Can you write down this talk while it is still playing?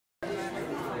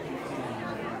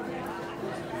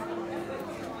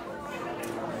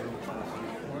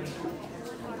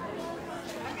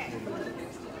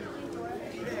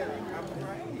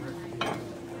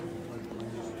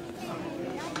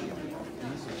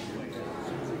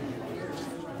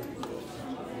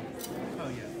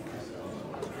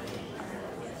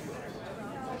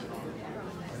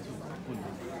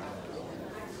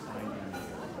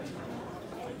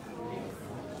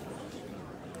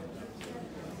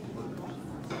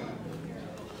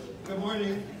Good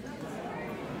morning.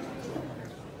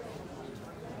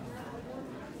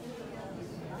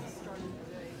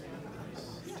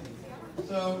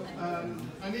 So,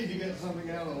 I need to get something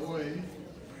out of the way.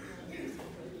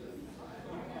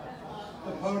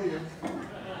 The podium. I can't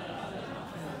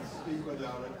speak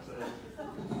without it.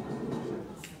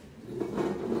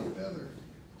 Feather.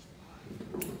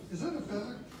 Is that a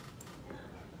feather?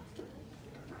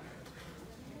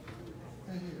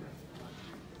 Right here.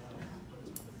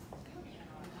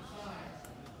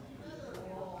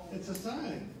 It's a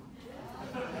sign.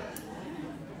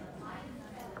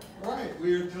 Right,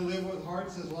 we are to live with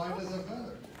hearts as light as a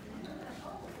feather.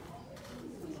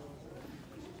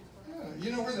 Yeah,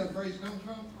 you know where that phrase comes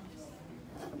from?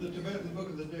 The Tibetan Book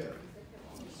of the Dead.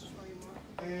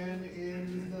 And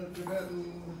in the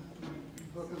Tibetan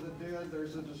Book of the Dead,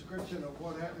 there's a description of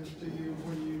what happens to you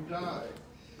when you die.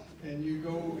 And you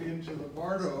go into the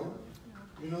bardo,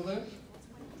 you know that?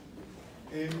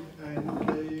 And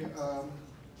they,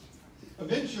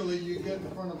 eventually you get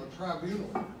in front of a tribunal.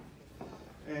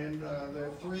 And there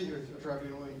are three, or a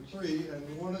tribunal named three,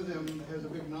 and one of them has a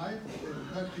big knife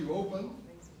and cuts you open.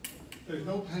 There's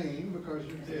no pain because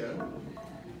you're dead.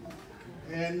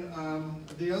 And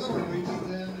the other one reaches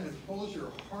in and pulls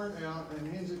your heart out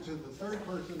and hands it to the third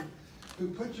person who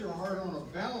puts your heart on a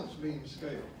balance beam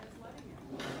scale.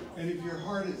 And if your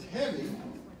heart is heavy,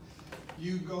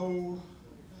 you go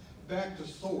back to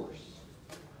source.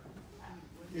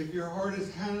 If your heart is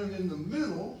kind of in the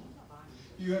middle,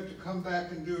 you have to come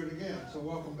back and do it again. So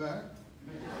welcome back.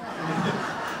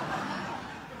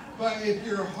 But if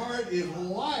your heart is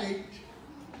light,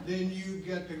 then you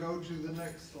get to go to the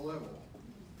next level.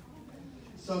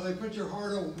 So they put your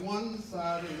heart on one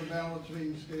side of the balance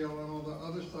beam scale, and on the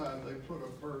other side they put a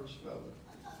bird's feather.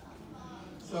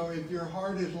 So if your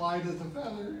heart is light as a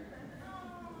feather,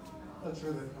 that's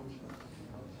where that comes from.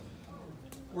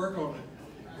 Work on it.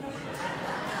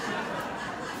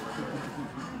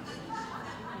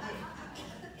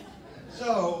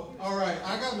 So, all right,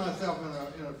 I got myself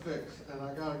in a fix, and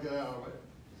I got to get out of it.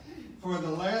 For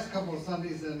the last couple of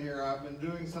Sundays in here, I've been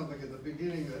doing something at the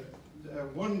beginning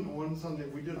that one Sunday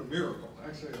we did a miracle,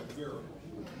 actually a miracle,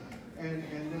 and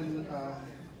then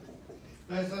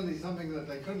last Sunday something that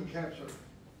they couldn't capture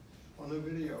on the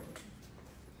video.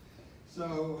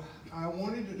 So I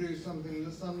wanted to do something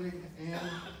this Sunday, and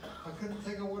I couldn't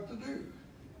think of what to do.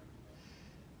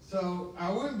 So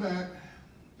I went back.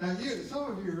 Now,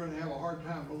 some of you are going to have a hard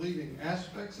time believing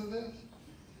aspects of this,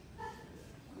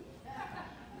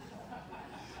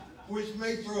 which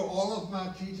may throw all of my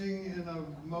teaching in a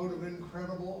mode of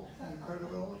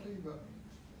incredibility, but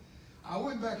I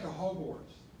went back to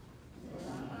Hogwarts.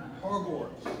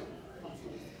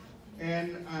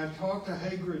 And I talked to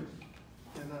Hagrid,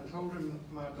 and I told him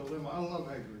my dilemma. I love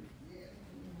Hagrid.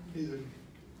 He's a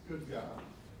good guy.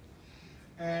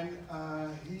 And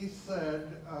he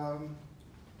said,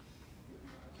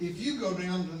 if you go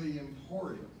down to the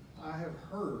Emporium, I have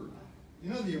heard, you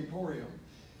know the Emporium,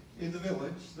 in the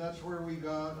village, that's where we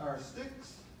got our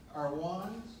sticks, our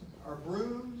wands, our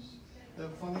brooms,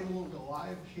 that funny little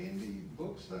Goliath candy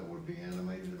books that would be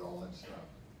animated, all that stuff.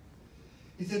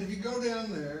 He said, if you go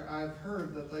down there, I've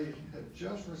heard that they have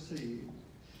just received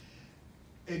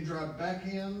a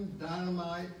Drabakian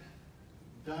dynamite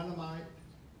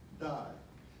die.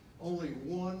 Only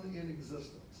one in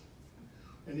existence.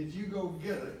 And if you go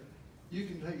get it, you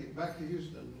can take it back to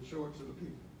Houston and show it to the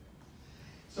people.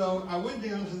 So I went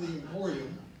down to the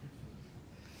Emporium,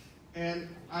 and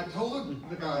I told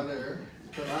the guy there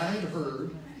that I had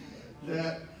heard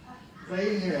that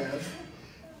they had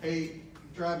a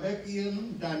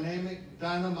Drabakian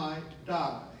dynamite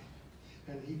die.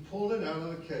 And he pulled it out of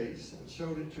the case and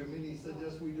showed it to me, and he said,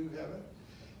 yes, we do have it.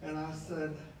 And I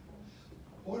said,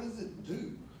 what does it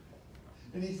do?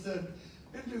 And he said,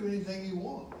 it'll do anything you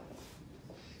want.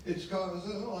 It's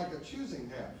like a choosing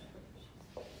hat.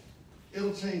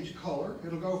 It'll change color.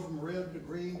 It'll go from red to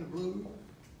green to blue.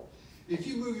 If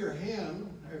you move your hand,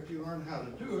 after you learn how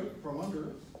to do it, from under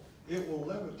it, it will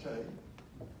levitate.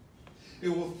 It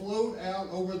will float out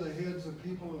over the heads of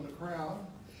people in the crowd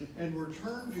and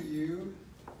return to you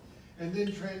and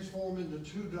then transform into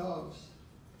two doves.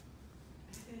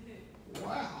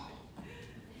 Wow.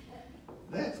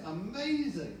 That's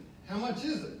amazing. How much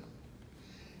is it?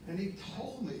 And he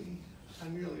told me, I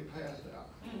nearly passed out.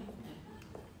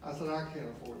 I said, I can't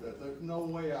afford that. There's no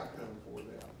way I can afford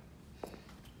that.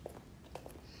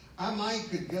 I might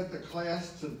could get the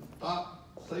class to stop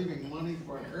saving money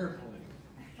for an airplane.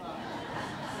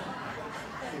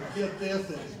 And get this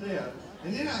instead.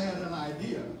 And then I had an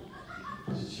idea.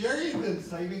 Sherry had been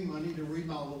saving money to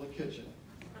remodel the kitchen.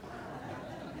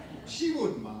 she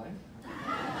wouldn't mind.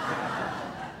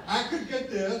 I could get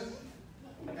this,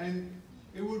 and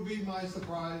it would be my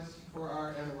surprise for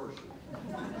our anniversary.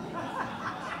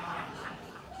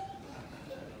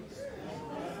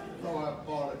 So I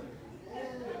bought it.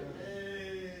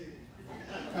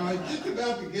 And I was just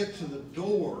about to get to the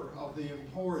door of the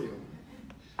Emporium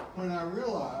when I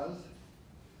realized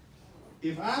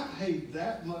if I paid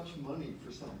that much money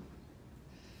for something,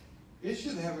 it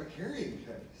should have a carrying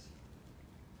case,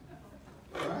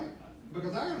 right?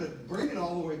 Because I got to bring it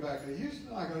all the way back to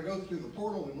Houston. I got to go through the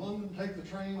portal in London, take the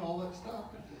train, all that stuff.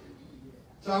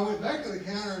 So I went back to the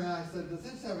counter and I said, "Does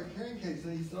this have a carrying case?"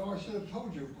 And he said, "Oh, I should have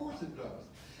told you. Of course it does.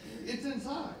 It's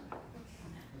inside."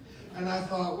 And I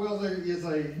thought, well, there is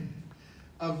a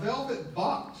velvet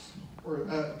box or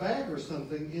a bag or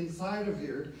something inside of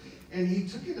here. And he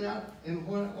took it out, and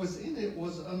what was in it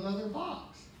was another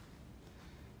box.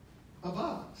 A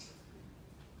box.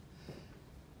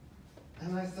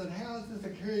 And I said, "How is this a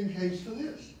carrying case for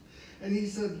this?" And he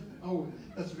said, "Oh,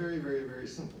 that's very, very, very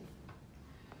simple.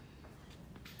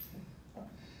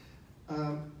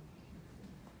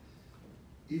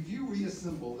 If you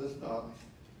reassemble this die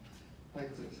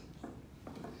like this,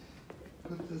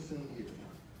 put this in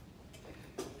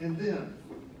here, and then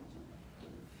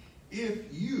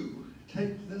if you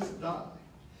take this die,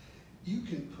 you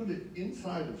can put it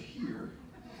inside of here,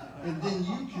 and then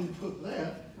you can put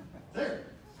that there."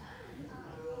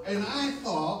 And I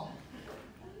thought,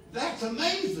 that's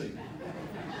amazing.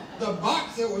 The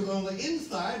box that was on the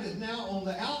inside is now on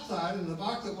the outside, and the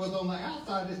box that was on the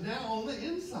outside is now on the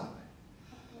inside.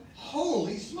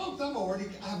 Holy smokes, I've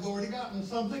already gotten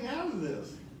something out of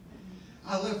this.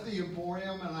 I left the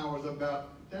Emporium, and I was about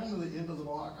down to the end of the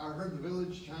block. I heard the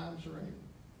village chimes ring.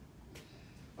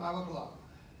 5 o'clock.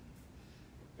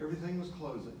 Everything was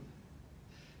closing.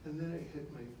 And then it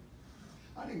hit me.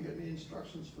 I didn't get any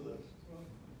instructions for this.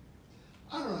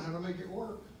 I don't know how to make it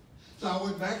work. So I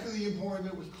went back to the Emporium.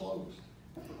 It was closed.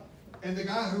 And the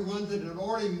guy who runs it had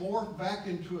already morphed back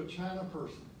into a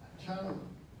Chinaman.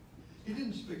 He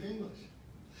didn't speak English.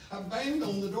 I banged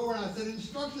on the door and I said,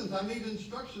 "Instructions. I need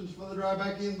instructions for the dry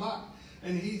back in box."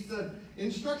 And he said,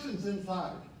 "Instructions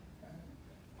inside."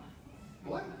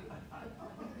 What?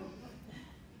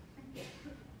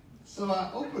 So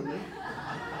I opened it,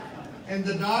 and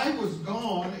the die was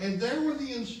gone, and there were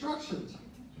the instructions,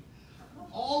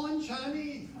 all in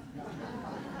Chinese.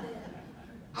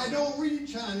 I don't read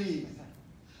Chinese.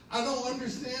 I don't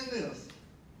understand this.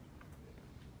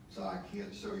 So I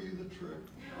can't show you the trick.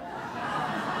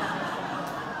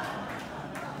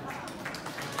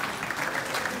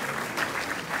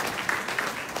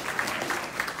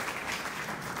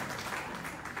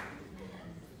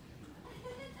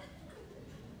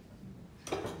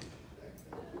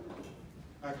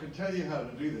 I could tell you how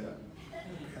to do that.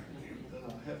 Then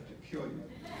I'll have to kill you.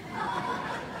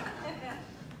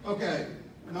 Okay,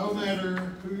 no matter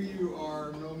who you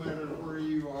are, no matter where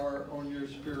you are on your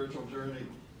spiritual journey,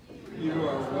 you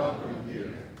are welcome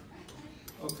here.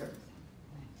 Okay.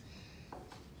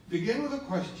 Begin with a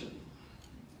question.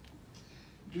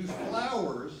 Do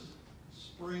flowers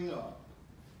spring up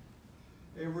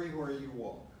everywhere you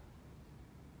walk?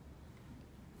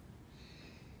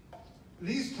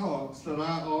 These talks that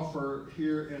I offer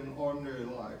here in Ordinary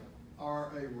Life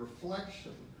are a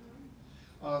reflection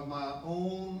of my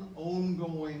own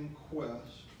ongoing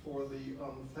quest for the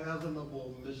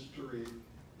unfathomable mystery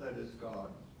that is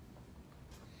God.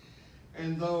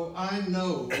 And though I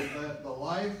know that the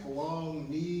lifelong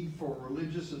need for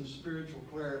religious and spiritual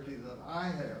clarity that I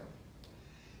have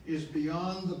is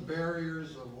beyond the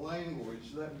barriers of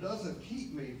language, that doesn't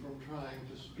keep me from trying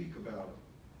to speak about it.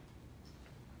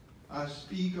 I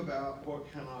speak about what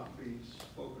cannot be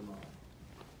spoken of.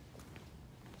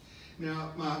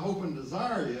 Now, my hope and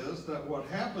desire is that what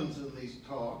happens in these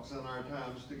talks and our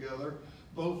times together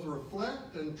both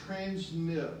reflect and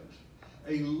transmit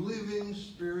a living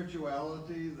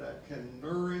spirituality that can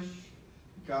nourish,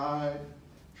 guide,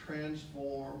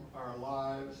 transform our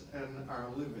lives and our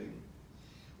living.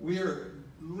 We are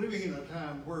living in a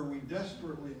time where we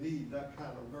desperately need that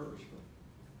kind of nourishment,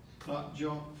 not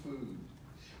junk food.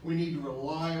 We need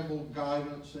reliable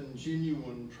guidance and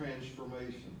genuine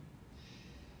transformation.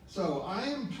 So I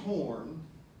am torn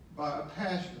by a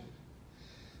passion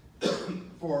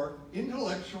for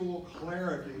intellectual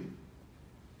clarity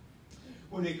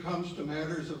when it comes to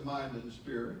matters of mind and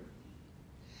spirit,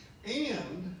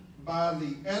 and by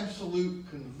the absolute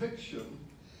conviction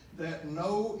that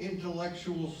no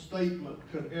intellectual statement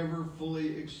could ever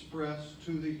fully express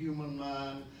to the human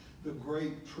mind the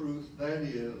great truth that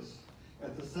is,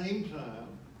 at the same time,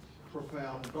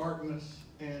 profound darkness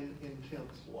and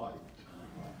intense light.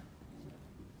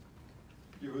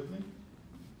 You with me?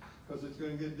 Because it's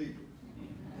going to get deeper.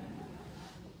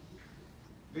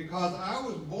 Because I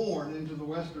was born into the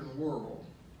Western world,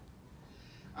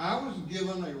 I was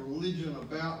given a religion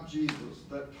about Jesus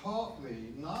that taught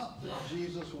me not that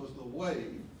Jesus was the way,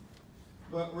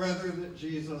 but rather that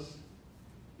Jesus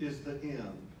is the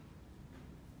end.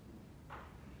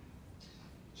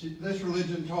 This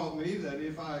religion taught me that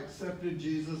if I accepted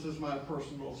Jesus as my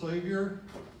personal Savior,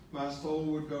 my soul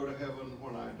would go to heaven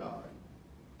when I died.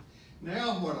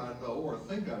 Now what I know, or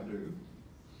think I do,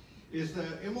 is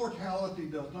that immortality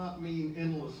does not mean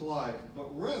endless life,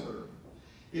 but rather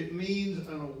it means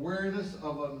an awareness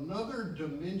of another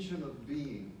dimension of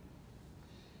being,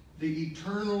 the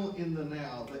eternal in the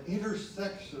now, the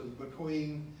intersection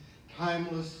between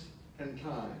timeless and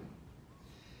time.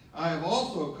 I have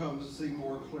also come to see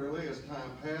more clearly as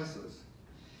time passes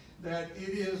that it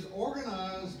is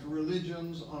organized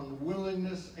religion's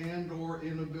unwillingness and or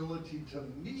inability to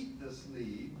meet this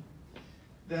need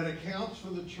that accounts for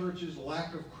the church's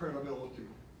lack of credibility.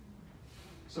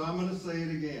 So I'm going to say it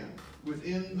again.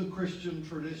 Within the Christian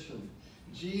tradition,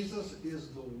 Jesus is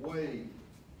the way,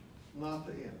 not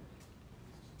the end.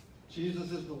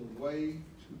 Jesus is the way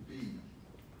to be.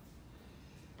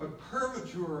 A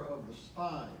curvature of the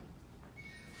spine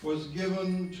was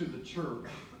given to the church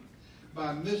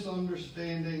by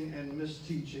misunderstanding and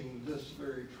misteaching this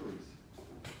very truth.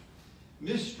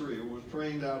 Mystery was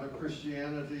drained out of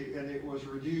Christianity, and it was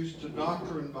reduced to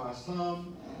doctrine by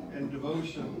some and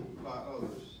devotion by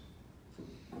others.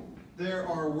 There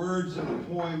are words in a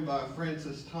poem by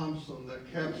Francis Thompson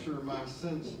that capture my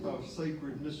sense of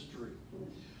sacred mystery.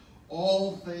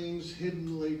 All things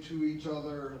hiddenly to each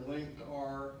other linked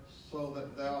are, so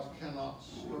that thou cannot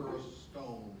stir a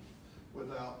stone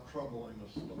without troubling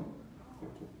a star.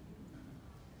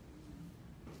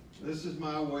 This is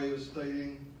my way of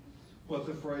stating what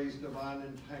the phrase divine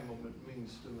entanglement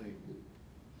means to me.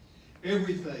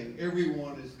 Everything,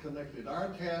 everyone is connected. Our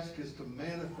task is to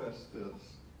manifest this.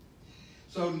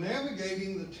 So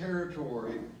navigating the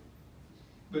territory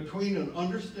between an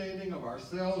understanding of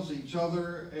ourselves, each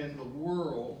other, and the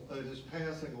world that is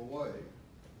passing away,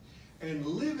 and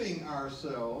living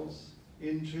ourselves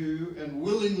into and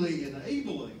willingly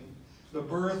enabling the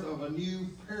birth of a new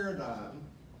paradigm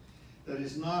that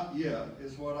is not yet,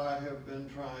 is what I have been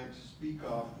trying to speak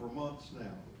of for months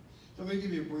now. So let me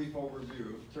give you a brief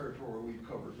overview of the territory we've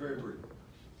covered, very brief.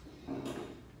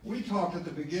 We talked at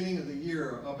the beginning of the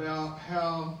year about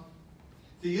how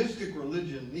theistic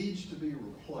religion needs to be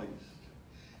replaced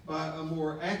by a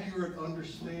more accurate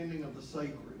understanding of the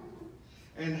sacred,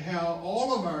 and how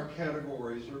all of our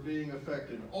categories are being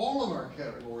affected. All of our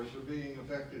categories are being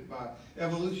affected by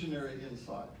evolutionary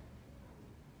insight.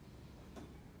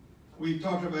 We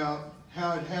talked about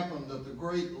how it happened that the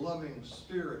great loving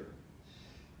spirit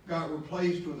got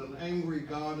replaced with an angry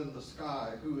God in the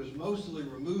sky who is mostly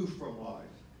removed from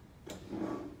life.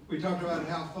 We talked about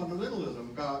how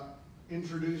fundamentalism got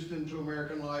introduced into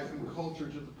American life and culture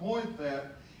to the point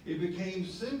that it became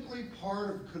simply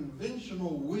part of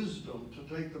conventional wisdom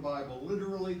to take the Bible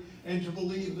literally and to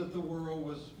believe that the world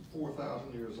was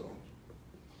 4,000 years old.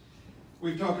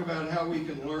 We've talked about how we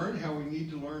can learn, how we need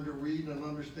to learn to read and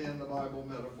understand the Bible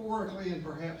metaphorically, and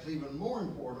perhaps even more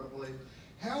importantly,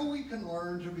 how we can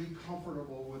learn to be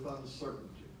comfortable with uncertainty.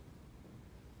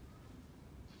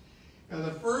 Now,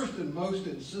 the first and most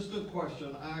insistent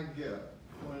question I get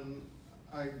when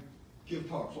I give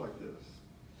talks like this,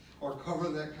 or cover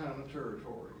that kind of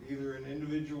territory, either in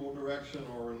individual direction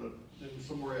or in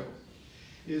somewhere else,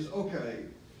 is, okay,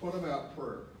 what about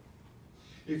prayer?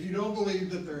 If you don't believe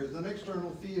that there is an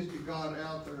external theistic God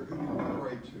out there, who do you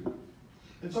pray to?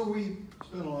 And so we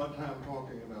spent a lot of time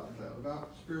talking about that,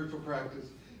 about spiritual practice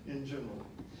in general.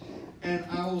 And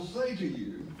I will say to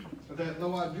you that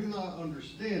though I do not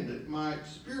understand it, my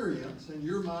experience, and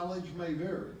your mileage may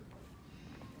vary,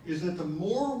 is that the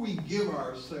more we give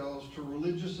ourselves to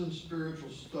religious and spiritual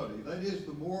study, that is,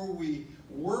 the more we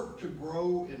work to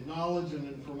grow in knowledge and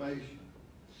information,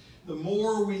 the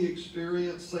more we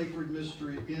experience sacred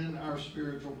mystery in our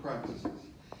spiritual practices.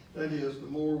 That is, the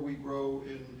more we grow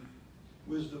in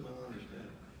wisdom and understanding.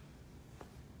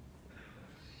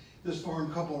 This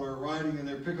farm couple are riding in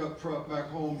their pickup truck back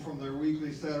home from their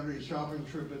weekly Saturday shopping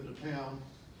trip into town.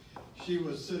 She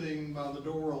was sitting by the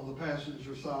door on the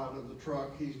passenger side of the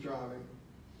truck. He's driving.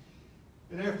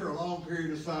 And after a long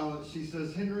period of silence, she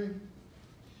says, "Henry,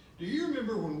 do you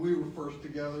remember when we were first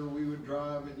together, we would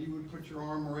drive and you would put your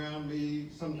arm around me.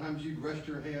 Sometimes you'd rest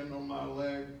your hand on my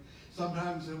leg.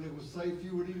 Sometimes when it was safe,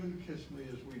 you would even kiss me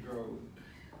as we drove.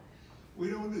 We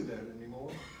don't do that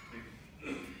anymore.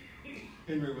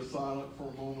 Henry was silent for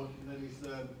a moment, and then he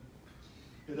said,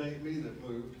 "It ain't me that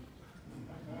moved."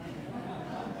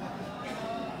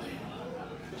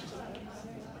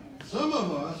 Some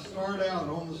of us start out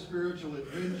on the spiritual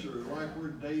adventure like we're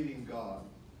dating God.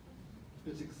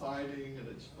 It's exciting and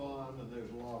it's fun and there's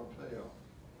a lot of payoff.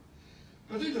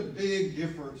 But there's a big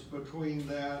difference between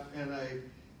that and a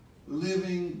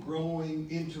living, growing,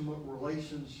 intimate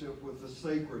relationship with the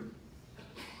sacred.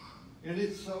 And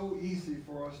it's so easy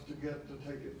for us to get to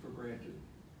take it for granted.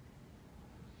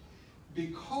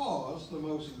 Because the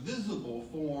most visible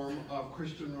form of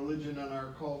Christian religion in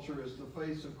our culture is the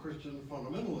face of Christian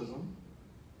fundamentalism,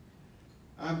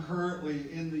 I'm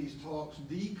currently in these talks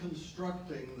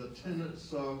deconstructing the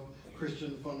tenets of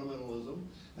Christian fundamentalism.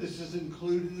 This has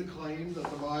included the claim that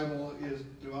the Bible is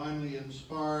divinely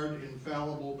inspired,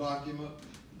 infallible document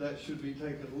that should be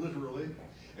taken literally.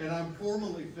 And I'm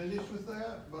formally finished with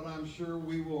that, but I'm sure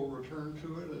we will return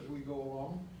to it as we go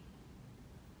along.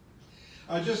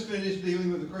 I just finished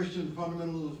dealing with the Christian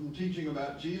fundamentalism teaching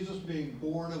about Jesus being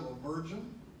born of a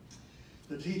virgin.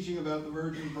 The teaching about the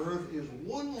virgin birth is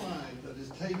one line that is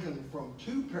taken from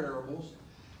two parables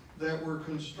that were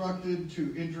constructed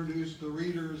to introduce the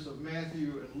readers of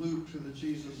Matthew and Luke to the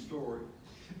Jesus story.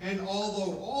 And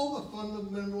although all the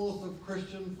fundamentals of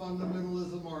Christian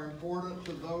fundamentalism are important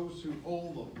to those who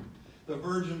hold them, the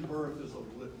virgin birth is a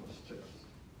litmus test.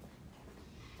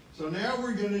 So now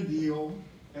we're going to deal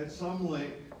at some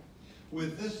length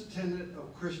with this tenet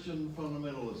of Christian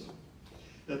fundamentalism,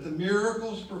 that the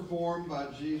miracles performed by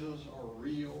Jesus are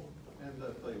real and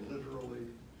that they literally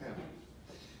happen.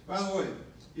 By the way,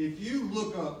 if you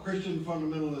look up Christian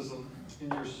fundamentalism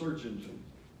in your search engine,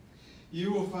 you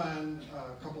will find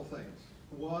a couple things.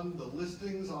 One, the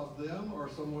listings of them are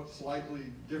somewhat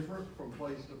slightly different from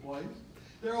place to place.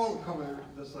 They all cover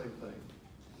the same thing.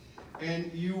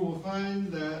 And you will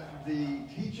find that the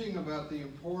teaching about the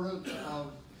importance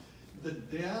of the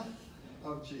death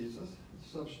of Jesus,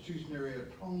 substitutionary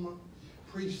atonement,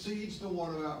 precedes the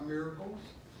one about miracles.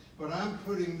 But I'm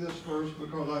putting this first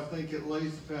because I think it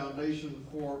lays the foundation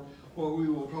for what we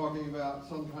will be talking about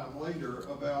sometime later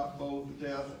about both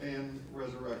death and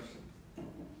resurrection.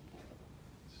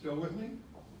 Still with me?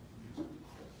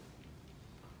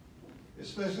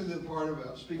 Especially the part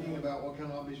about speaking about what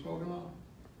cannot be spoken of.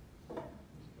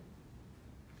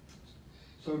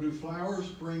 So do flowers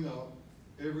spring up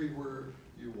everywhere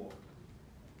you walk?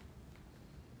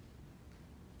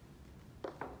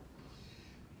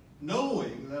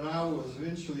 Knowing that I was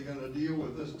eventually going to deal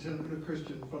with this tenet of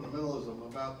Christian fundamentalism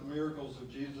about the miracles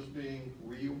of Jesus being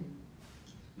real,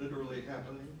 literally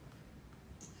happening,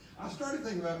 I started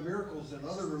thinking about miracles in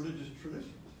other religious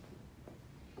traditions.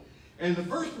 And the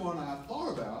first one I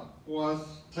thought about was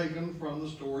taken from the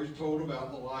stories told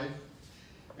about the life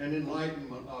and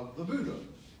enlightenment of the Buddha.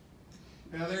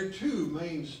 Now, there are two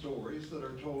main stories that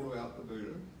are told about the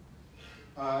Buddha,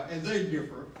 and they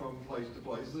differ from place to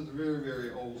place. This is very,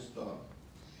 very old stuff.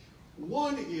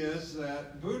 One is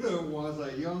that Buddha was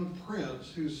a young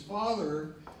prince whose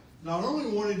father not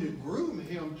only wanted to groom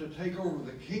him to take over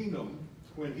the kingdom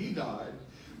when he died,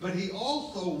 but he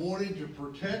also wanted to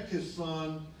protect his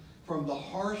son from the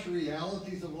harsh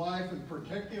realities of life and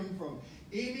protect him from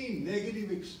any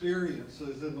negative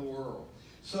experiences in the world.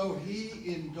 So he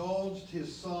indulged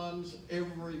his son's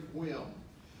every whim,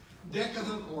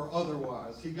 decadent or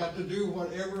otherwise. He got to do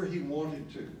whatever he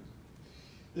wanted to.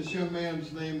 This young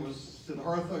man's name was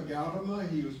Siddhartha Gautama.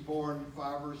 He was born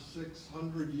 500 or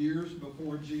 600 years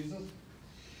before Jesus.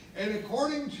 And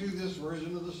according to this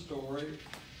version of the story,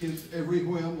 his every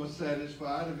whim was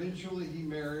satisfied. Eventually he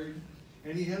married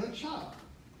and he had a child.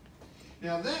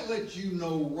 Now that lets you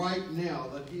know right now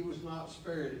that he was not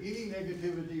spared any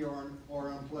negativity or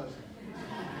unpleasant.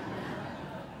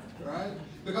 Right?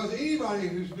 Because anybody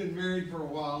who's been married for a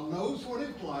while knows what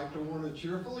it's like to want to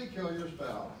cheerfully kill your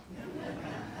spouse.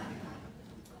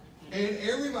 And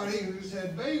everybody who's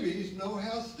had babies know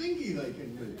how stinky they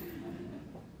can be.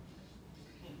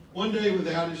 One day,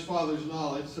 without his father's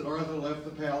knowledge, Siddhartha left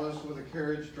the palace with a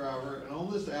carriage driver, and on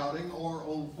this outing, or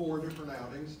on 4 different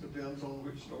outings, depends on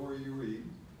which story you read,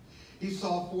 he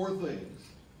saw 4 things.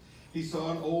 He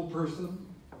saw an old person,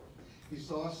 he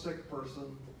saw a sick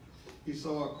person, he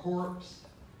saw a corpse,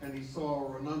 and he saw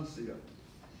a renunciate.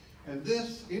 And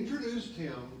this introduced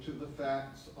him to the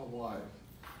facts of life: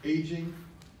 aging,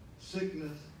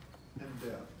 sickness, and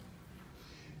death.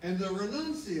 And the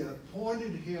renunciate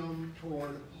pointed him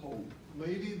toward hope.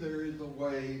 Maybe there is a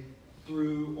way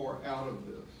through or out of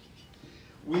this.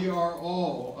 We are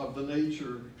all of the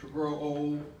nature to grow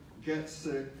old, get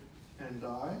sick, and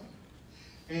die.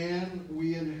 and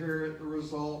we inherit the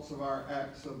results of our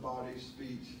acts of body,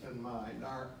 speech, and mind.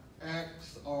 Our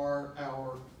acts are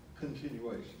our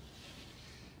continuation.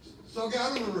 So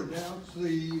God will renounce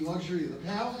the luxury of the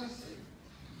palace.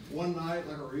 One night,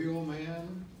 like a real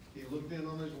man, he looked in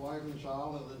on his wife and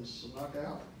child and then snuck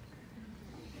out.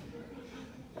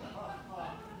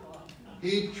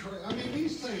 These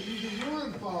things, you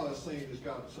learn to follow this thing that's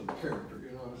got some character,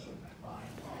 you know what I'm saying?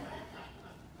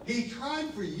 He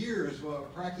tried for years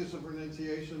practice of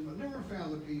renunciation, but never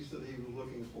found the peace that he was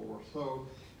looking for. So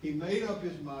he made up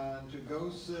his mind to go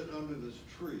sit under this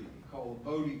tree called the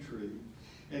Bodhi tree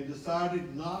and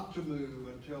decided not to move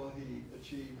until he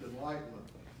achieved enlightenment.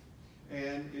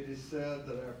 And it is said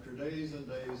that after days and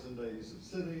days and days of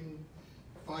sitting,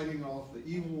 fighting off the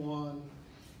evil one,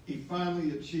 he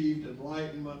finally achieved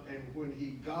enlightenment, and when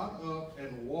he got up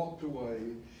and walked away,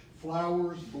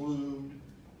 flowers bloomed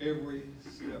every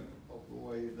step of the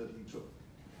way that he took.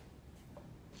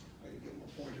 I can get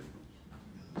my pointer.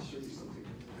 I'll show you something.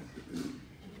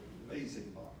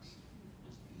 Amazing box.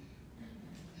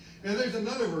 Now there's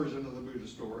another version of the Buddha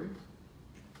story.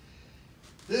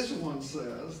 This one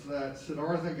says that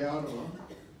Siddhartha Gautama,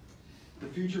 the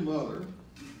future mother,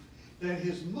 that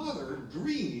his mother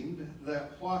dreamed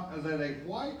that a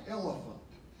white elephant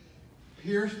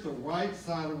pierced the right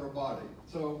side of her body.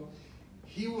 So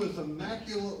he was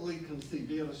immaculately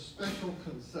conceived. He had a special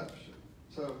conception.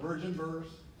 So virgin births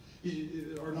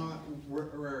are not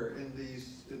rare in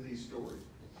these stories.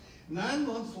 9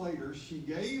 months later, she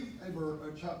gave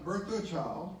birth to a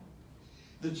child.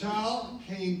 The child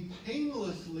came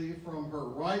painlessly from her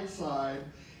right side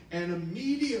and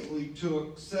immediately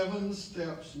took 7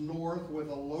 steps north with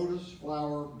a lotus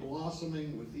flower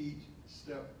blossoming with each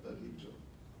step that he took.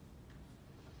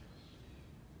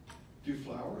 Do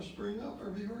flowers spring up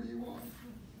everywhere you walk?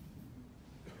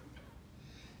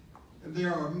 And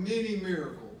there are many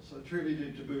miracles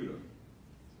attributed to Buddha.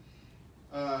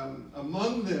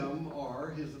 Among them are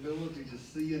his ability to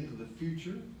see into the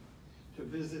future, to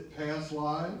visit past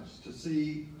lives, to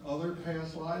see other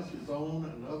past lives, his own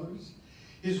and others.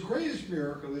 His greatest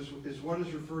miracle is what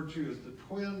is referred to as the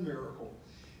twin miracle.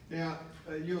 Now,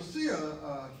 you'll see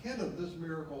a hint of this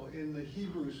miracle in the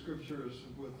Hebrew scriptures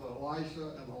with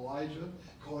Elisha and Elijah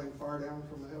calling fire down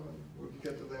from heaven. We'll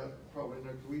get to that probably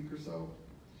next week or so.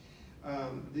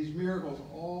 These miracles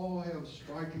all have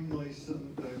strikingly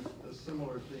a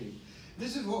similar theme.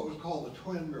 This is what was called the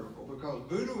twin miracle, because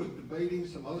Buddha was debating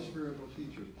some other spiritual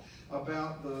teachers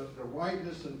about the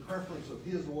rightness and preference of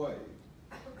his way,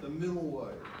 the middle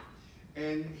way.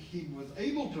 And he was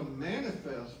able to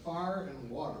manifest fire and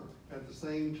water at the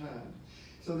same time.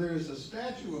 So there is a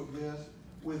statue of this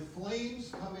with flames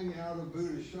coming out of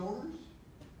Buddha's shoulders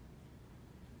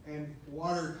and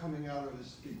water coming out of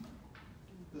his feet.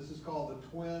 This is called the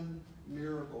twin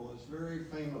miracle. It's very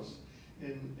famous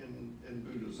in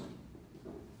Buddhism.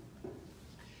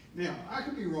 Now, I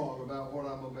could be wrong about what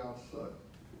I'm about to say.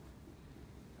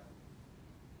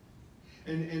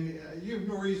 And you have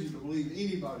no reason to believe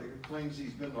anybody who claims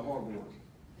he's been to Hogwarts.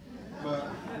 But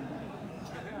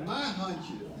my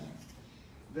hunch is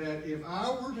that if I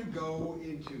were to go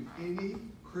into any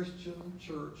Christian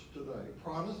church today,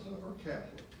 Protestant or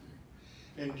Catholic,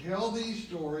 and tell these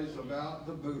stories about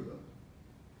the Buddha,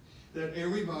 that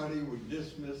everybody would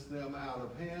dismiss them out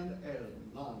of hand as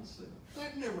nonsense.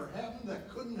 That never happened. That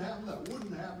couldn't happen. That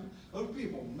wouldn't happen. Those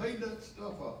people made that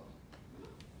stuff up.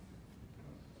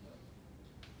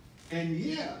 And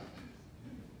yet,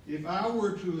 if I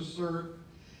were to assert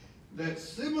that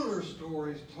similar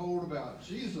stories told about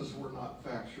Jesus were not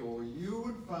factual, you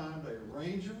would find a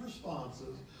range of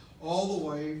responses all the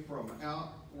way from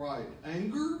outright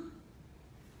anger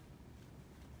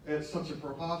at such a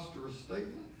preposterous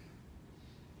statement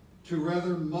to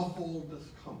rather muffled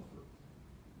discomfort.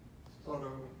 Sort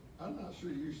of, I'm not sure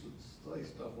you should say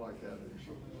stuff like that in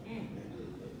church.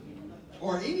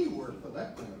 Or anywhere for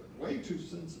that matter. Way too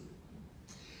sensitive.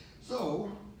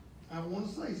 So, I want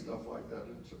to say stuff like that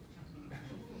in church.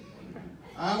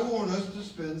 I want us to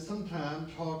spend some time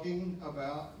talking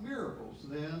about miracles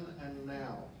then and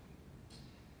now.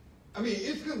 I mean,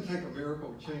 it's going to take a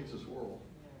miracle to change this world.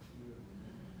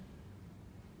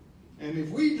 And if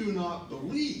we do not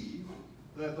believe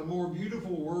that the more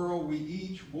beautiful world we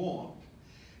each want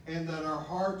and that our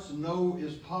hearts know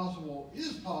is possible,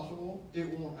 it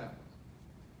won't happen.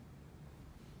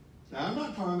 Now, I'm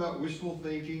not talking about wishful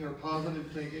thinking or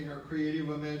positive thinking or creative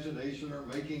imagination or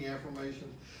making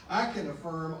affirmations. I can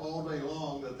affirm all day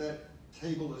long that that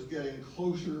table is getting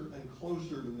closer and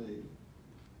closer to me,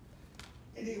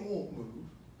 and it won't move.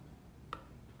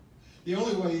 The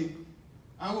only way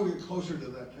I will get closer to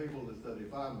that table instead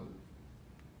if I move.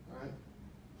 All right?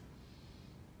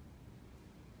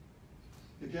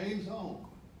 The game's on.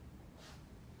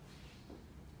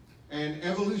 And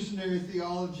evolutionary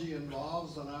theology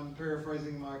involves, and I'm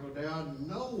paraphrasing Michael Dowd,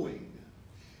 knowing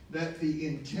that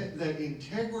that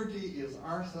integrity is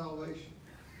our salvation,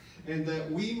 and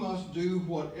that we must do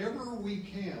whatever we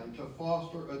can to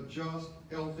foster a just,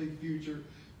 healthy future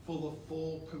for the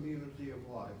full community of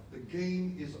life. The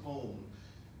game is on.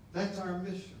 That's our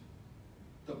mission.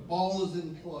 The ball is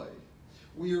in play.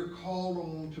 We are called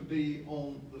on to be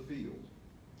on the field.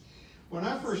 When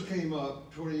I first came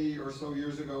up 20 or so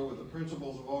years ago with the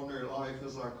principles of ordinary life,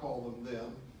 as I call them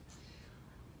then,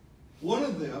 one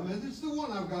of them, and it's the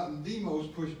one I've gotten the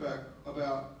most pushback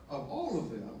about of all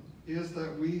of them, is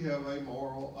that we have a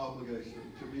moral obligation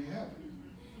to be happy.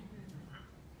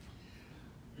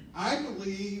 I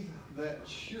believe that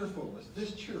cheerfulness,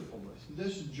 this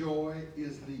joy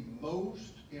is the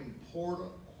most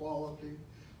important quality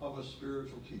of a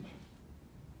spiritual teacher.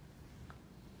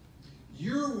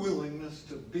 Your willingness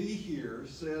to be here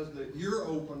says that you're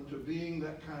open to being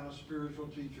that kind of spiritual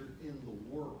teacher in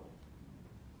the world.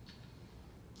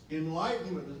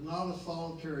 Enlightenment is not a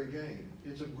solitary game.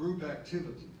 It's a group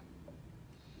activity.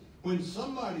 When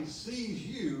somebody sees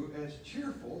you as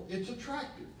cheerful, it's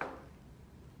attractive.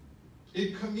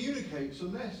 It communicates a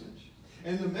message.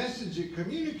 And the message it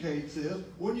communicates is,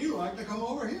 would you like to come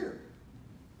over here?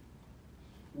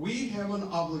 We have an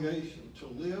obligation to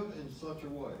live in such a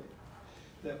way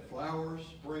that flowers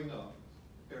spring up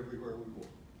everywhere we walk.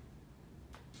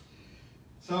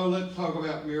 So let's talk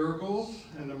about miracles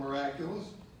and the miraculous.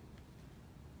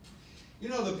 You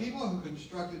know, the people who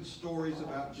constructed stories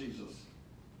about Jesus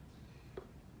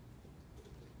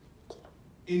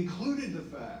included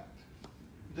the fact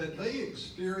that they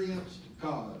experienced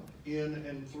God in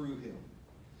and through him.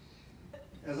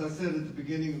 As I said at the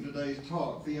beginning of today's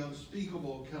talk, the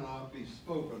unspeakable cannot be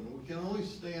spoken. We can only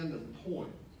stand and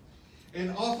point.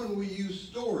 And often we use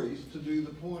stories to do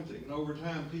the pointing. And over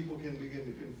time, people can begin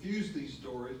to confuse these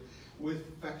stories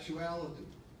with factuality.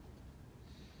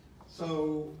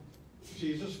 So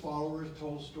Jesus' followers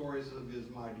told stories of his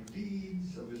mighty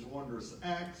deeds, of his wondrous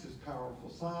acts, his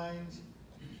powerful signs,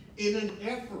 in an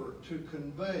effort to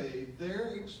convey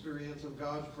their experience of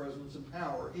God's presence and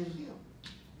power in him,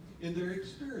 in their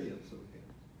experience of him.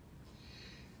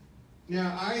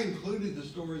 Now, I included the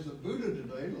stories of Buddha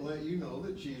today to let you know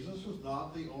that Jesus was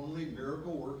not the only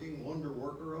miracle-working wonder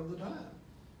worker of the time.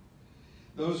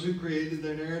 Those who created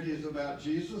their narratives about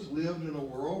Jesus lived in a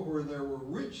world where there were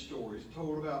rich stories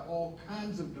told about all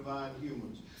kinds of divine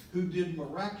humans who did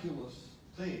miraculous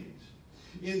things.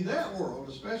 In that world,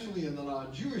 especially in the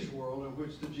non-Jewish world in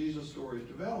which the Jesus stories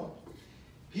developed,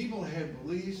 people had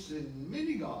beliefs in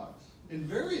many gods, in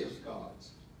various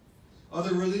gods.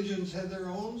 Other religions had their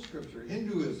own scripture,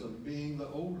 Hinduism being the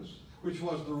oldest, which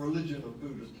was the religion of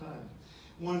Buddha's time.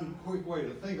 One quick way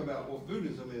to think about what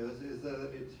Buddhism is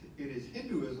that it is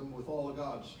Hinduism with all the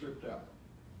gods stripped out.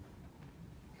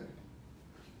 Okay.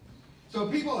 So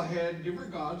people had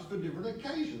different gods for different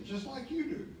occasions, just like you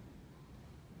do.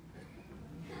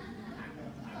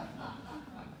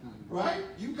 Right?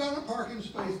 You've got a parking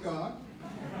space god.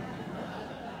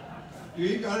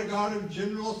 You've got a God of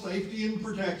general safety and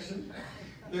protection.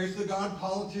 There's the God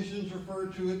politicians refer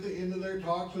to at the end of their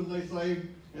talks when they say,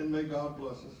 and may God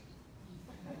bless us.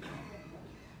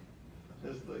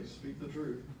 As they speak the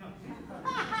truth.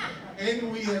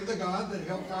 And we have the God that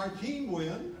helped our team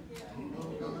win.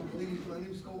 Oh God, please let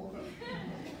him score.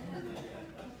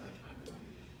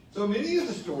 So many of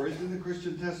the stories in the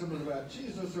Christian Testament about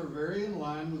Jesus are very in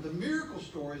line with the miracle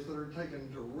stories that are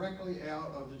taken directly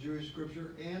out of the Jewish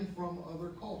scripture and from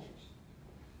other cultures.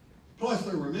 Plus,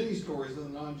 there were many stories in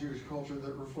the non-Jewish culture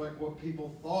that reflect what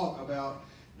people thought about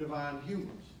divine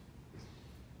humans.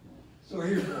 So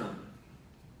here's one.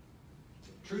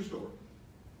 True story.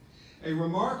 A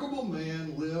remarkable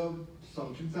man lived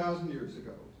some 2,000 years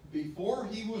ago. Before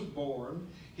he was born,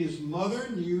 his mother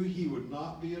knew he would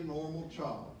not be a normal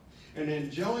child. An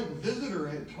angelic visitor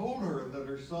had told her that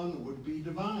her son would be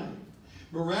divine.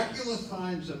 Miraculous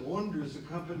signs and wonders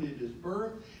accompanied his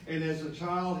birth, and as a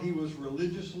child he was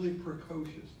religiously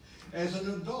precocious. As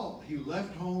an adult, he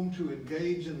left home to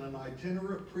engage in an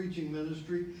itinerant preaching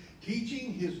ministry,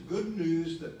 teaching his good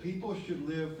news that people should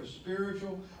live for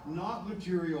spiritual, not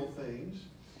material things.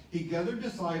 He gathered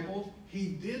disciples. He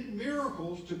did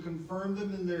miracles to confirm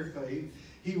them in their faith.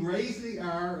 He raised the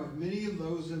ire of many of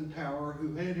those in power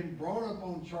who had him brought up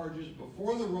on charges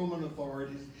before the Roman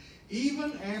authorities.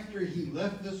 Even after he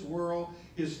left this world,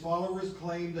 his followers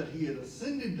claimed that he had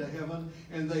ascended to heaven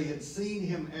and they had seen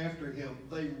him after him.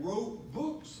 They wrote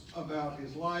books about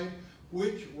his life,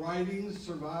 which writings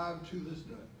survive to this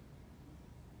day.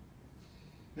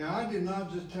 Now, I did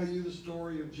not just tell you the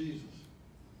story of Jesus.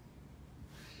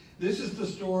 This is the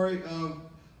story of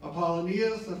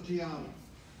Apollonius of Tyana.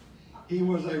 He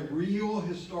was a real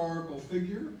historical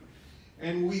figure,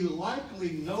 and we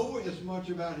likely know as much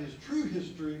about his true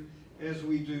history as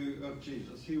we do of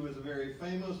Jesus. He was a very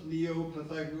famous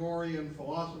Neo-Pythagorean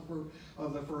philosopher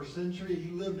of the first century.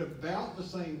 He lived about the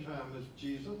same time as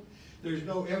Jesus. There's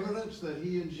no evidence that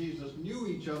he and Jesus knew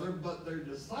each other, but their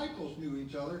disciples knew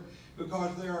each other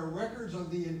because there are records of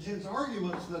the intense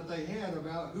arguments that they had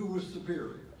about who was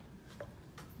superior.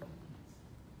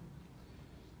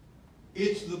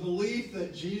 It's the belief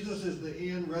that Jesus is the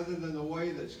end rather than the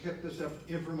way that's kept this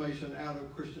information out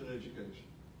of Christian education.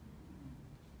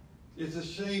 It's a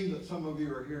shame that some of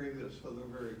you are hearing this for the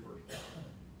very first time.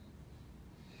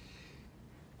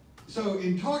 So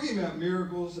in talking about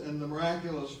miracles and the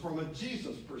miraculous from a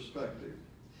Jesus perspective,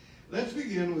 let's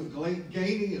begin with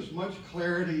gaining as much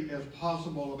clarity as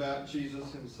possible about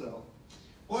Jesus himself.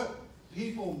 What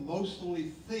people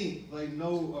mostly think they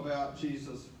know about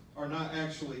Jesus are not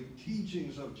actually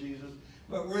teachings of Jesus,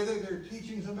 but rather they're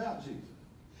teachings about Jesus.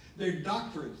 They're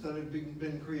doctrines that have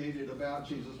been created about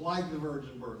Jesus, like the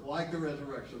virgin birth, like the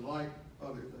resurrection, like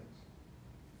other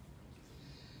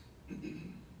things.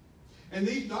 And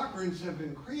these doctrines have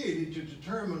been created to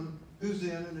determine who's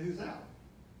in and who's out,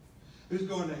 who's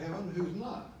going to heaven, who's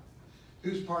not,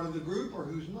 who's part of the group or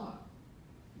who's not.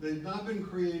 They've not been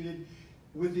created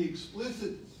with the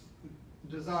explicit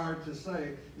desire to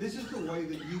say, this is the way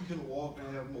that you can walk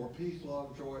and have more peace,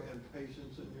 love, joy, and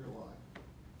patience in your life.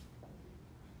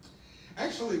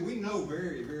 Actually, we know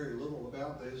very, very little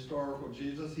about the historical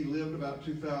Jesus. He lived about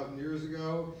 2,000 years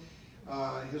ago.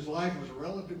 His life was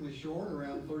relatively short,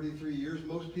 around 33 years.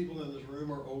 Most people in this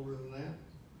room are older than that.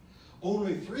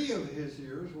 Only 3 of his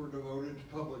years were devoted to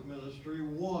public ministry.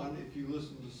 1, if you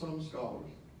listen to some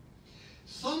scholars.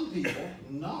 Some people,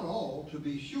 not all to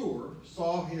be sure,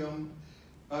 saw him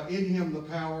in him the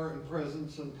power and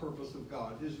presence and purpose of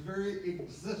God. His very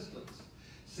existence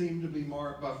seemed to be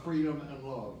marked by freedom and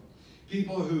love.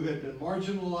 People who had been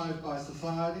marginalized by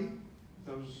society,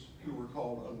 those who were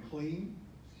called unclean,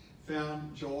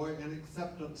 found joy and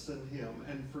acceptance in him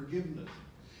and forgiveness.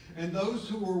 And those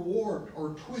who were warped or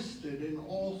twisted in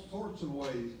all sorts of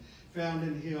ways found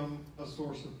in him a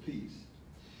source of peace.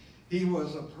 He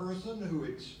was a person who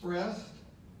expressed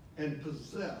and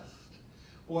possessed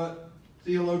what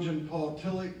theologian Paul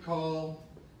Tillich called,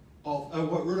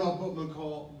 what Rudolf Bultmann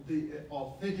called the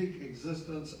authentic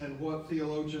existence, and what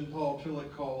theologian Paul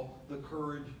Tillich called the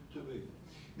courage to be.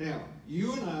 Now,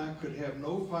 you and I could have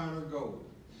no finer goal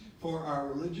for our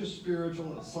religious,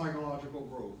 spiritual, and psychological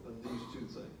growth than these 2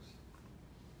 things.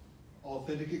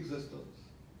 Authentic existence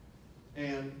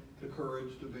and the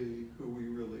courage to be who we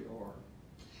really are.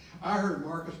 I heard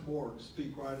Marcus Borg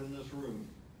speak right in this room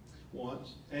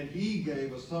once, and he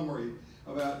gave a summary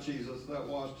about Jesus that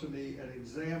was to me an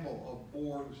example of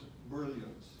Borg's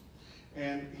brilliance.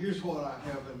 And here's what I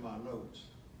have in my notes.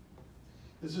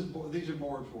 These are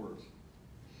Borg's words.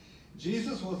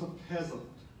 Jesus was a peasant,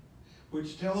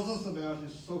 which tells us about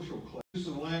his social class. His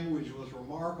use of language was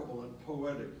remarkable and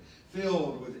poetic,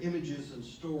 filled with images and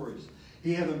stories.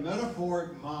 He had a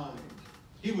metaphoric mind.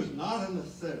 He was not an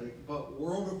ascetic, but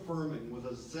world-affirming with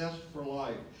a zest for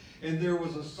life. And there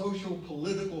was a social,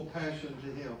 political passion to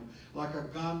him, like a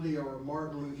Gandhi or a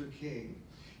Martin Luther King.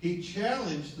 He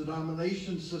challenged the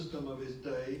domination system of his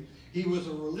day. He was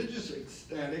a religious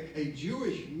ecstatic, a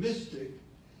Jewish mystic,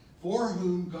 for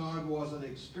whom God was an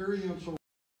experiential.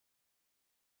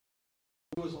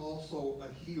 He was also a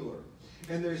healer.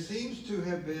 And there seems to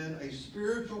have been a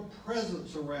spiritual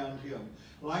presence around him,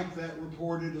 like that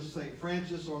reported of St.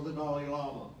 Francis or the Dalai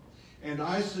Lama. And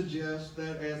I suggest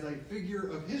that as a figure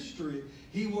of history,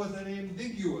 he was an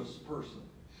ambiguous person.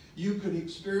 You could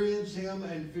experience him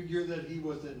and figure that he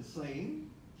was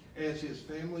insane, as his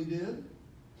family did,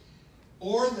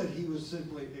 or that he was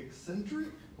simply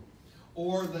eccentric,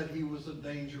 or that he was a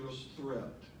dangerous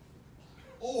threat.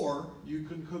 Or you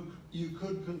could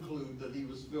conclude that he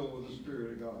was filled with the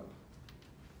Spirit of God.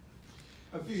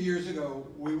 A few years ago,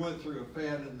 we went through a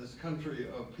fad in this country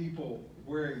of people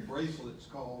wearing bracelets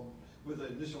called, with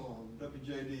an initial on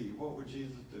WJD, what would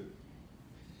Jesus do?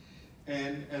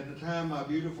 And at the time, my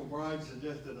beautiful bride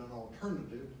suggested an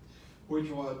alternative,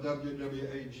 which was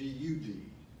WWAGUD.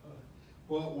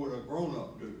 What would a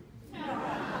grown-up do?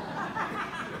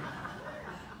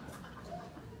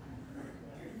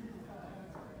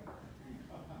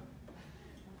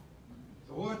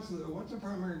 what's the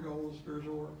primary goal of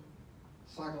spiritual work?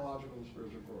 Psychological and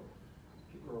spiritual growth,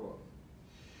 to grow up.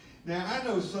 Now, I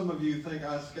know some of you think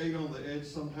I skate on the edge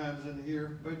sometimes in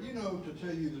here, but you know, to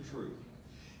tell you the truth,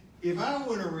 if I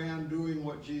went around doing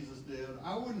what Jesus did,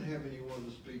 I wouldn't have anyone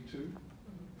to speak to.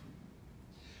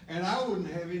 And I wouldn't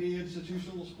have any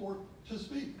institutional support to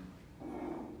speak.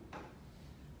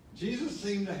 Jesus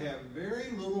seemed to have very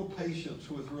little patience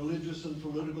with religious and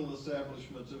political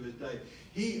establishments of his day.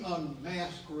 He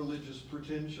unmasked religious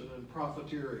pretension and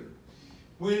profiteering.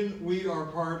 When we are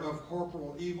part of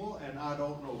corporal evil, and I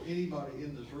don't know anybody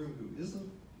in this room who isn't,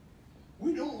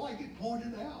 we don't like it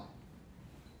pointed out.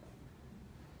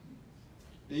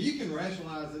 Now, you can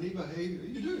rationalize any behavior.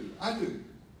 You do. I do.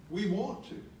 We want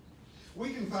to.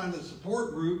 We can find a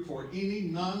support group for any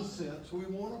nonsense we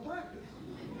want to practice.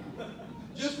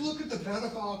 Just look at the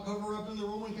pedophile cover-up in the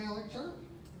Roman Catholic Church.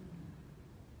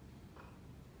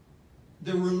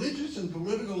 The religious and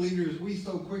political leaders we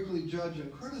so quickly judge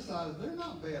and criticize, they're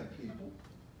not bad people,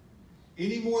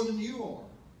 any more than you are,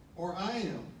 or I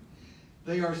am.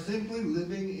 They are simply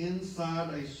living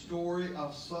inside a story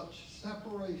of such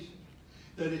separation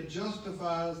that it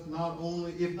justifies not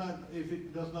only, if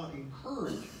it does not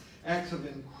encourage, acts of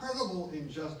incredible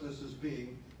injustice as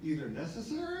being either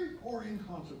necessary or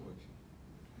inconsequential.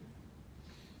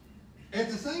 At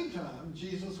the same time,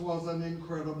 Jesus was an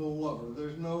incredible lover.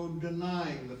 There's no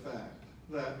denying the fact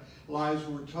that lives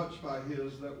were touched by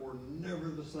his that were never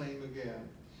the same again.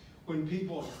 When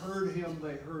people heard him,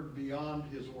 they heard beyond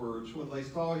his words. When they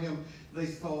saw him, they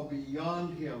saw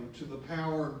beyond him to the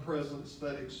power and presence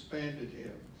that expanded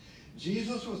him.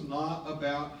 Jesus was not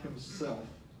about himself.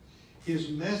 His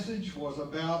message was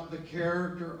about the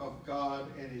character of God,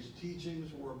 and his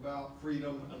teachings were about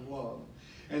freedom and love.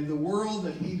 And the world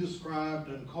that he described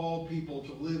and called people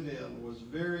to live in was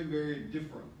very, very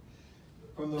different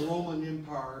from the Roman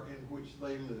Empire in which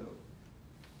they lived.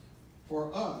 For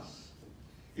us,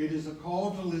 it is a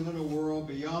call to live in a world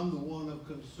beyond the one of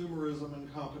consumerism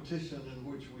and competition in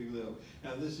which we live.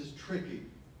 Now, this is tricky.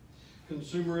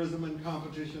 Consumerism and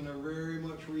competition are very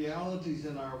much realities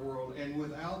in our world, and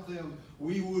without them,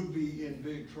 we would be in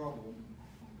big trouble.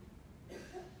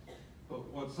 But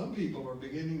what some people are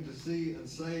beginning to see and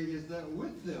say is that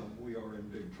with them, we are in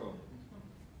big trouble.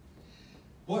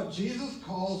 What Jesus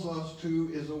calls us to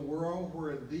is a world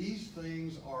where these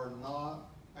things are not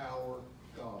our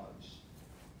gods.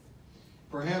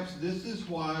 Perhaps this is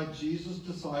why Jesus'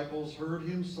 disciples heard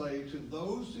him say to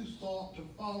those who sought to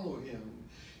follow him,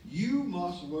 "You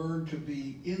must learn to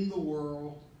be in the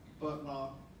world, but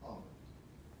not of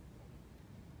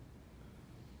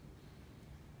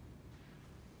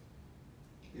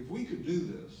it." If we could do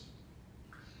this,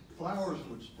 flowers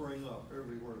would spring up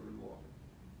everywhere we walk.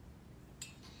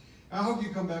 I hope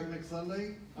you come back next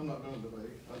Sunday. I'm not done today.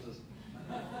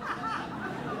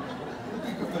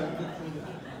 Come back next Sunday.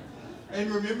 And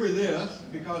remember this,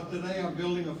 because today I'm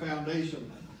building a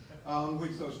foundation on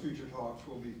which those future talks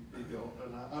will be built,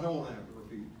 and I don't want to have to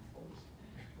repeat all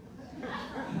this.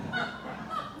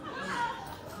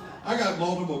 I got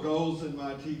multiple goals in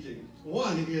my teaching.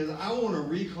 One is I want to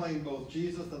reclaim both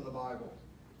Jesus and the Bible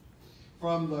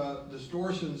from the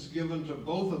distortions given to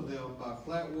both of them by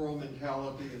flat world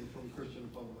mentality and from Christian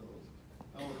fundamentalism.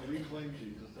 I want to reclaim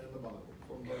Jesus and the Bible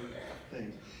from both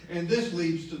things. And this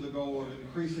leads to the goal of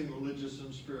increasing religious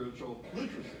and spiritual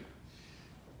literacy.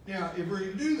 Now, if we're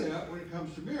going to do that when it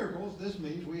comes to miracles, this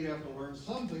means we have to learn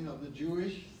something of the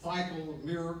Jewish cycle of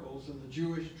miracles and the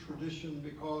Jewish tradition,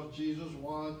 because Jesus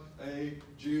was a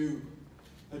Jew,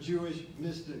 a Jewish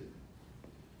mystic.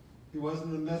 He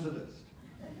wasn't a Methodist.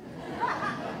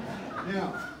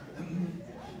 Now,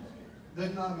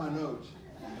 that's not in my notes.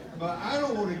 But I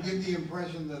don't want to give the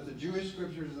impression that the Jewish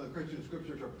scriptures and the Christian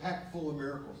scriptures are packed full of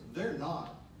miracles. They're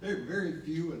not. There are very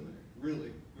few in there,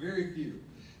 really, very few.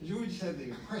 You just have the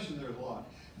impression there's a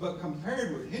lot. But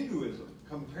compared with Hinduism,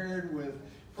 compared with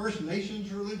First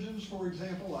Nations religions, for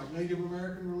example, like Native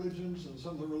American religions and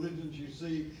some of the religions you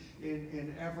see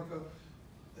in Africa,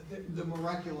 the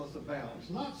miraculous abounds.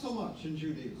 Not so much in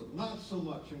Judaism, not so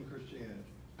much in Christianity.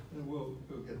 And we'll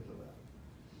get to that.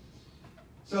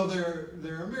 So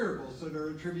there are miracles that are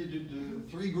attributed to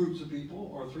three groups of people,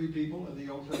 or three people in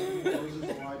the Old Testament, Moses,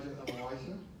 Elijah, and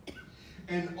Elisha.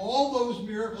 And all those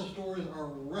miracle stories are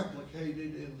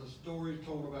replicated in the stories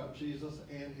told about Jesus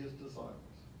and his disciples.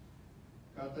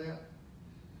 Got that?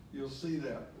 You'll see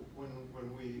that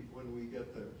when we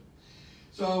get there.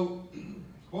 So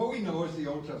what we know is the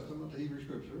Old Testament, the Hebrew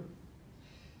Scripture.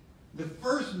 The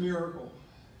first miracle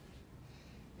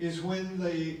is when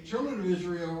the children of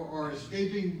Israel are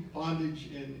escaping bondage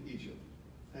in Egypt.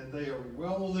 And they are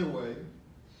well on their way.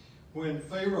 when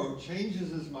Pharaoh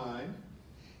changes his mind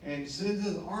and sends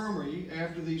his army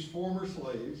after these former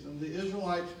slaves, and the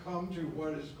Israelites come to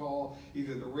what is called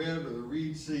either the Red or the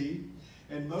Reed Sea,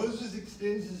 and Moses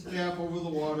extends his staff over the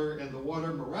water, and the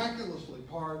water miraculously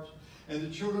parts, and the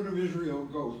children of Israel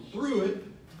go through it.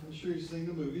 I'm sure you've seen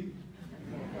the movie.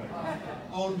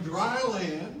 On dry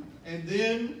land, and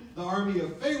then the army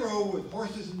of Pharaoh with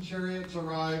horses and chariots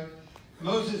arrive.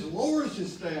 Moses lowers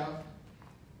his staff,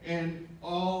 and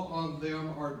all of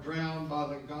them are drowned by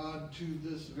the God to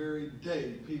this very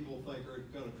day people think are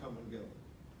going to come and go.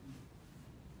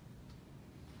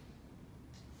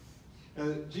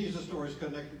 Jesus' story is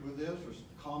connected with this, or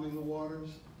calming the waters,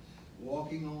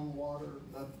 walking on water,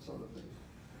 that sort of thing.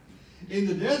 In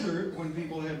the desert, when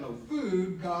people had no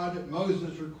food, God, at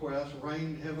Moses' request,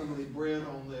 rained heavenly bread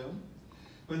on them.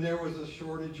 When there was a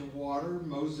shortage of water,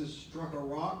 Moses struck a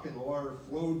rock and the water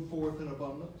flowed forth in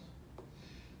abundance.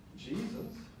 Jesus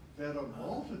fed a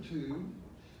multitude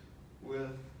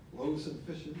with loaves and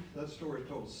fishes. That story is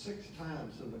told 6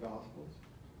 times in the Gospels.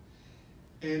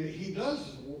 And he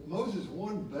does Moses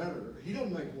one better. He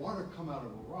doesn't make water come out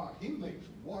of a rock. He makes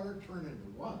water turn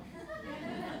into wine.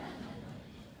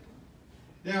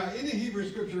 Now, in the Hebrew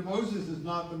Scripture, Moses is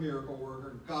not the miracle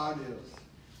worker. God is.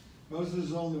 Moses is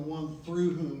the only one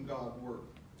through whom God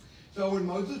worked. So when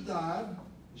Moses died,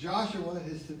 Joshua,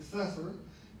 his successor,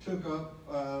 took up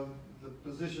the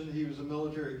position. He was a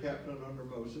military captain under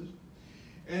Moses.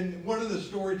 And one of the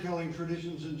storytelling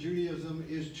traditions in Judaism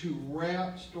is to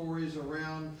wrap stories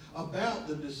about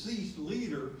the deceased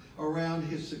leader around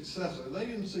his successor. They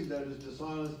didn't see that as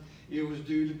dishonest. It was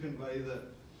due to convey that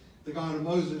the God of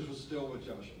Moses was still with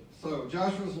Joshua. So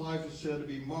Joshua's life is said to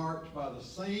be marked by the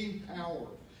same power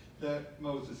that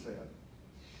Moses had.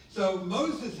 So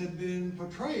Moses had been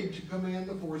portrayed to command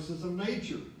the forces of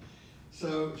nature.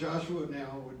 So Joshua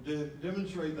now would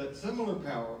demonstrate that similar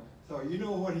power. So you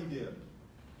know what he did.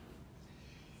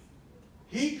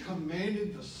 He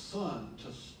commanded the sun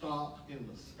to stop in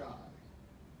the sky.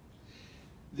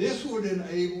 This would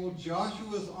enable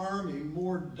Joshua's army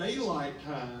more daylight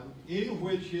time in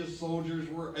which his soldiers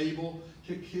were able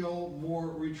to kill more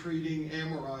retreating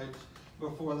Amorites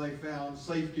before they found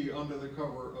safety under the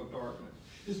cover of darkness.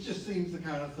 This just seems the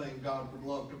kind of thing God would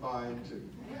love to buy into.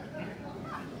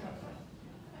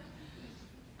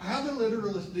 How the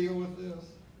literalists deal with this,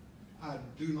 I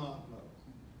do not know.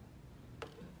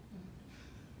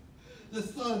 The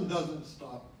sun doesn't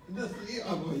stop. Well,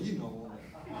 you know all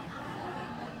that.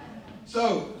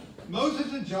 So,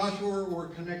 Moses and Joshua were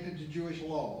connected to Jewish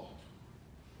law.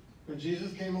 When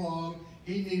Jesus came along,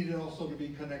 he needed also to be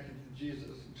connected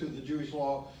to the Jewish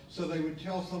law, so they would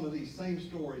tell some of these same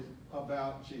stories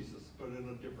about Jesus, but in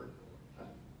a different time.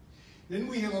 Then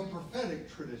we have a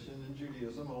prophetic tradition in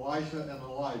Judaism, Elisha and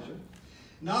Elijah.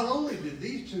 Not only did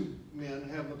these 2 men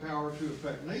have the power to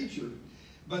affect nature,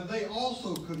 but they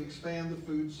also could expand the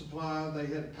food supply. They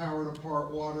had power to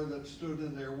part water that stood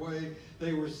in their way.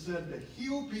 They were said to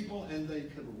heal people, and they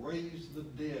could raise the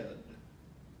dead.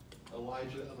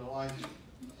 Elijah and Elisha.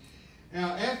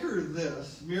 Now, after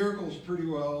this, miracles pretty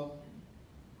well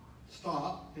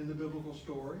stop in the biblical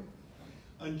story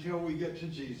until we get to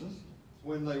Jesus,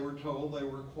 when they were told they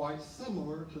were quite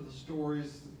similar to the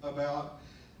stories about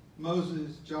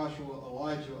Moses, Joshua,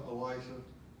 Elijah, Elisha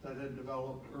that had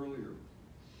developed earlier.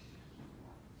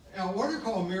 Now, what are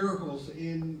called miracles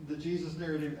in the Jesus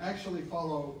narrative actually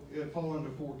fall into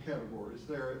 4 categories.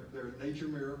 There are nature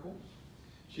miracles.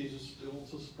 Jesus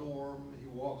stills a storm. He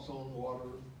walks on water.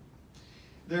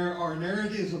 There are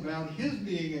narratives about his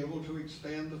being able to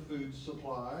expand the food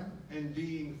supply and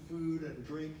being food and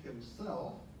drink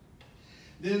himself.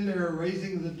 Then there are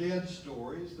raising the dead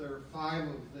stories. There are 5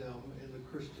 of them in the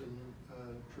Christian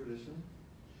tradition.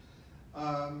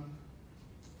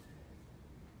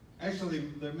 Actually,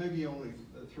 there may be only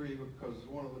 3 because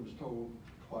one of them is told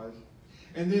twice.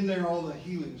 And then there are all the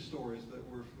healing stories that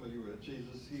we're familiar with.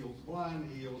 Jesus heals the blind,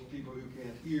 he heals people who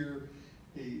can't hear,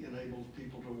 he enables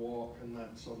people to walk, and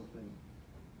that sort of thing.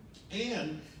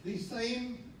 And these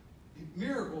same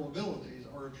miracle abilities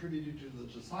are attributed to the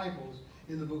disciples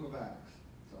in the book of Acts.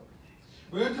 So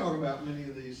we're going to talk about many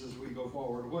of these as we go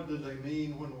forward. What did they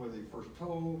mean? When were they first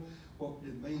told? What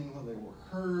did they mean when they were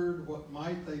heard? What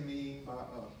might they mean by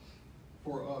us,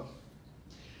 for us?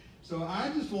 So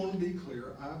I just want to be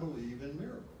clear, I believe in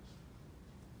miracles.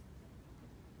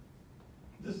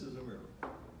 This is a miracle.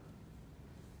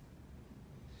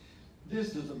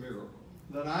 This is a miracle,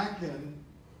 that I can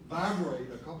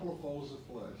vibrate a couple of folds of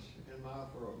flesh in my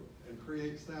throat and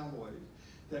create sound waves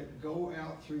that go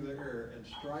out through the air and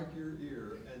strike your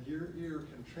ear, and your ear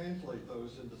can translate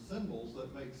those into symbols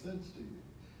that make sense to you.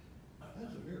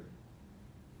 That's a miracle.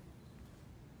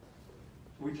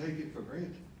 We take it for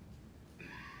granted.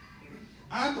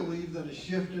 I believe that a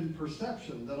shift in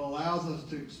perception that allows us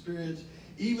to experience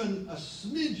even a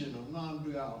smidgen of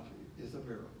non-duality is a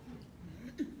miracle.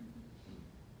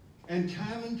 And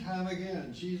time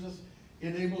again, Jesus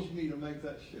enables me to make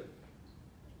that shift.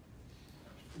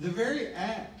 The very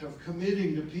act of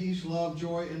committing to peace, love,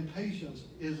 joy, and patience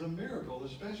is a miracle,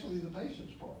 especially the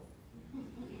patience part.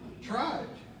 Try it.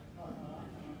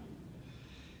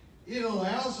 It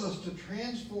allows us to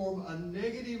transform a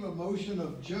negative emotion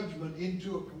of judgment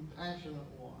into a compassionate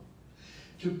one.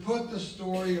 To put the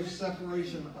story of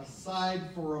separation aside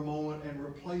for a moment and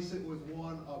replace it with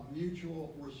one of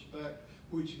mutual respect,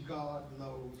 which God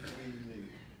knows we need.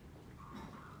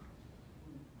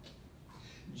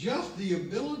 Just the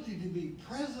ability to be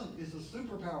present is a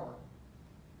superpower.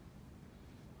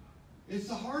 It's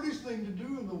the hardest thing to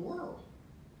do in the world.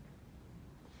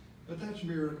 But that's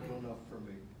miracle enough for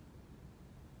me.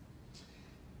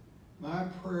 My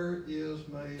prayer is,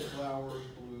 may flowers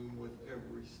bloom with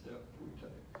every step we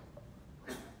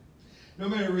take. No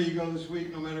matter where you go this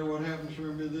week, no matter what happens,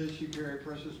 remember this, you carry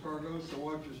precious cargo, so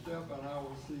watch your step, and I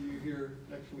will see you here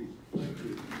next week. Thank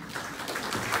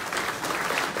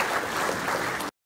you.